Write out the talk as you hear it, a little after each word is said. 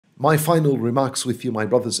My final remarks with you, my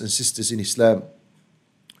brothers and sisters in Islam.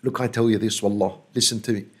 Look, I tell you this, wallah, listen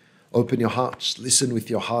to me. Open your hearts, listen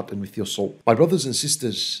with your heart and with your soul. My brothers and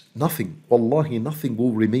sisters, nothing, wallahi, nothing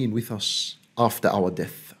will remain with us after our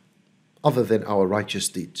death, other than our righteous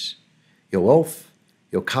deeds. Your wealth,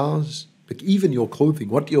 your cars, but even your clothing,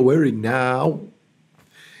 what you're wearing now,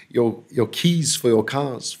 your keys for your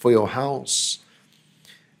cars, for your house,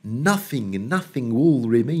 nothing will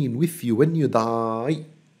remain with you when you die.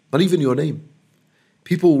 Not even your name.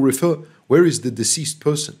 People will refer, where is the deceased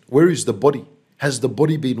person? Where is the body? Has the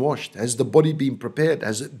body been washed? Has the body been prepared?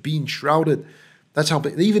 Has it been shrouded? That's how,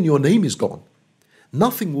 even your name is gone.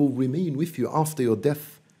 Nothing will remain with you after your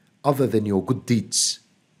death other than your good deeds.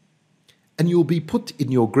 And you'll be put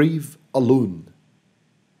in your grave alone.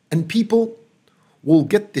 And people will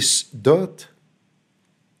get this dirt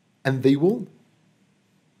and they will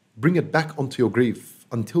bring it back onto your grave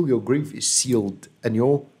until your grave is sealed and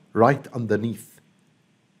you're right underneath,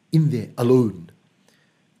 in there alone.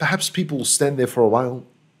 Perhaps people will stand there for a while,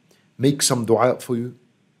 make some dua for you,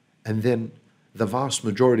 and then the vast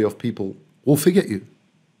majority of people will forget you.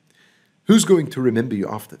 Who's going to remember you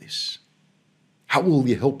after this? How will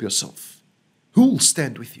you help yourself? Who will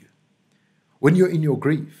stand with you? When you're in your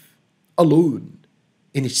grave, alone,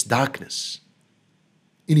 in its darkness,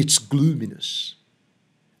 in its gloominess,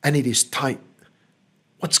 and it is tight,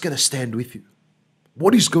 what's going to stand with you?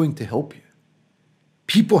 What is going to help you?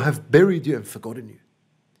 People have buried you and forgotten you.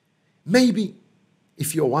 Maybe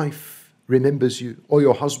if your wife remembers you, or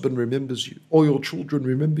your husband remembers you, or your children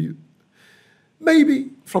remember you,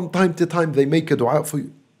 maybe from time to time they make a dua for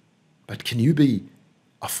you. But can you be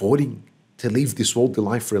affording to leave this worldly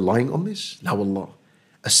life relying on this? No, Allah.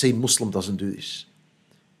 A sane Muslim doesn't do this.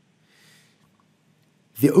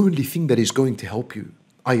 The only thing that is going to help you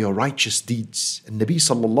are your righteous deeds. And Nabi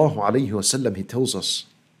sallallahu alayhi wasallam, he tells us,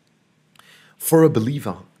 for a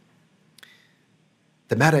believer,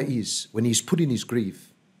 the matter is, when he's put in his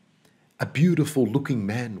grave, a beautiful looking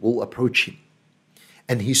man will approach him.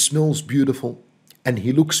 And he smells beautiful, and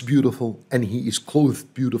he looks beautiful, and he is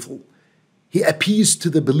clothed beautiful. He appears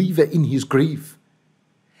to the believer in his grave.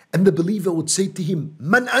 And the believer would say to him,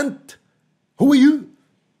 Man ant? Who are you?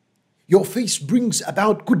 Your face brings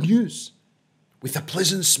about good news. With a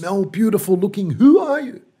pleasant smell, beautiful looking, who are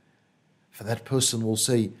you? For that person will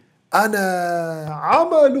say, Ana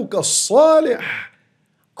amaluka salih.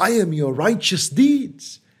 I am your righteous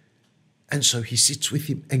deeds. And so he sits with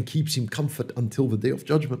him and keeps him comfort until the day of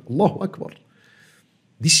judgment. Allahu Akbar.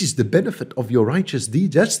 This is the benefit of your righteous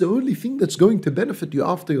deeds. That's the only thing that's going to benefit you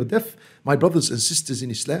after your death, my brothers and sisters in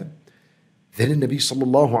Islam. Then the Nabi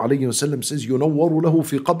sallallahu alayhi wa sallam says, يُنَوَّرُ لَهُ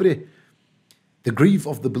فِي قَبْرِهِ. The grave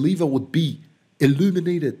of the believer would be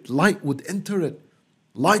illuminated. Light would enter it.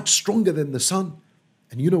 Light stronger than the sun.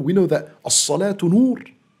 And we know that as-salatu nur.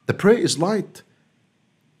 The prayer is light.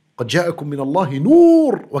 قَدْ جَاءَكُم مِّنَ اللَّهِ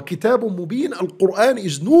نُورٌ وَكِتَابٌ مُبِينٌ. Al-Quran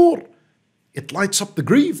is nur. It lights up the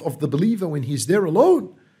grave of the believer when he's there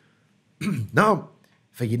alone. Now,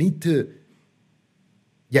 for you need to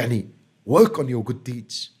work on your good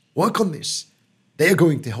deeds. Work on this. They are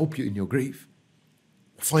going to help you in your grave.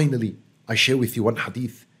 Finally, I share with you one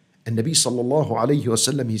hadith. And Nabi sallallahu alayhi wa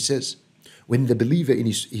sallam, he says, when the believer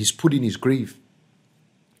is put in his grave,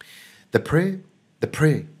 the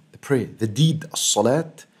deed,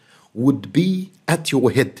 as-salat, would be at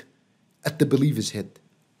your head, at the believer's head.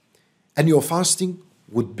 And your fasting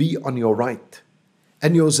would be on your right.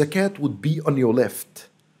 And your zakat would be on your left.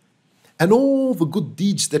 And all the good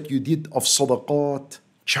deeds that you did of sadaqat,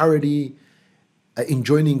 charity,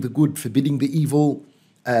 enjoining the good, forbidding the evil,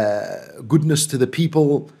 goodness to the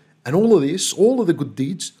people, and all of this, all of the good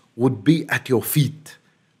deeds would be at your feet.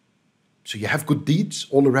 So you have good deeds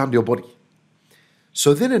all around your body.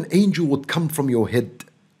 So then an angel would come from your head.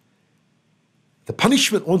 The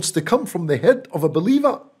punishment wants to come from the head of a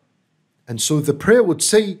believer. And so the prayer would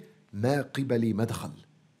say, مَا قِبَلِي مَدْخَلْ.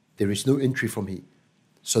 There is no entry from here.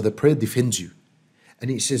 So the prayer defends you.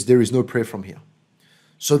 And it says there is no prayer from here.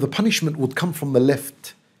 So the punishment would come from the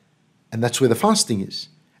left. And that's where the fasting is.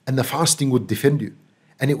 And the fasting would defend you.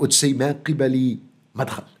 And it would say, مَا قِبَلِي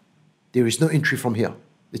مَدْخَلْ. There is no entry from here.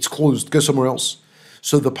 It's closed. Go somewhere else.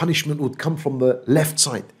 So the punishment would come from the left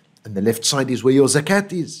side. And the left side is where your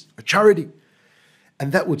zakat is, a charity.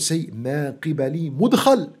 And that would say, مَا قِبَلِي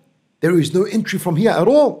مُدْخَلْ. There is no entry from here at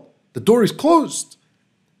all. The door is closed.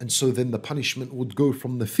 And so then the punishment would go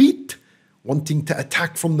from the feet, wanting to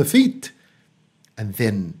attack from the feet. And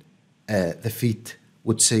then the feet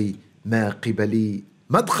would say, مَا قِبَلِي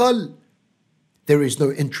مَدْخَلْ. There is no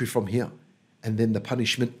entry from here. And then the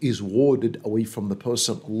punishment is warded away from the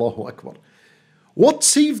person. Allahu Akbar. What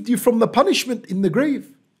saved you from the punishment in the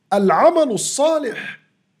grave? Al-amal salih,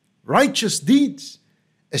 righteous deeds,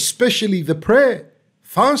 especially the prayer,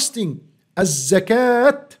 fasting,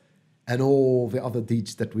 az-zakat, and all the other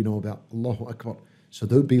deeds that we know about. Allahu Akbar. So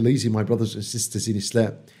don't be lazy, my brothers and sisters in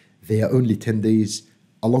Islam. They are only 10 days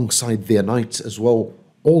alongside their nights as well.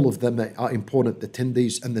 All of them are important, the 10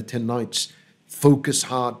 days and the 10 nights. Focus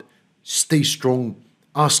hard, stay strong.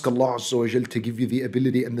 Ask Allah Azza wa Jal to give you the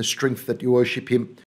ability and the strength that you worship Him.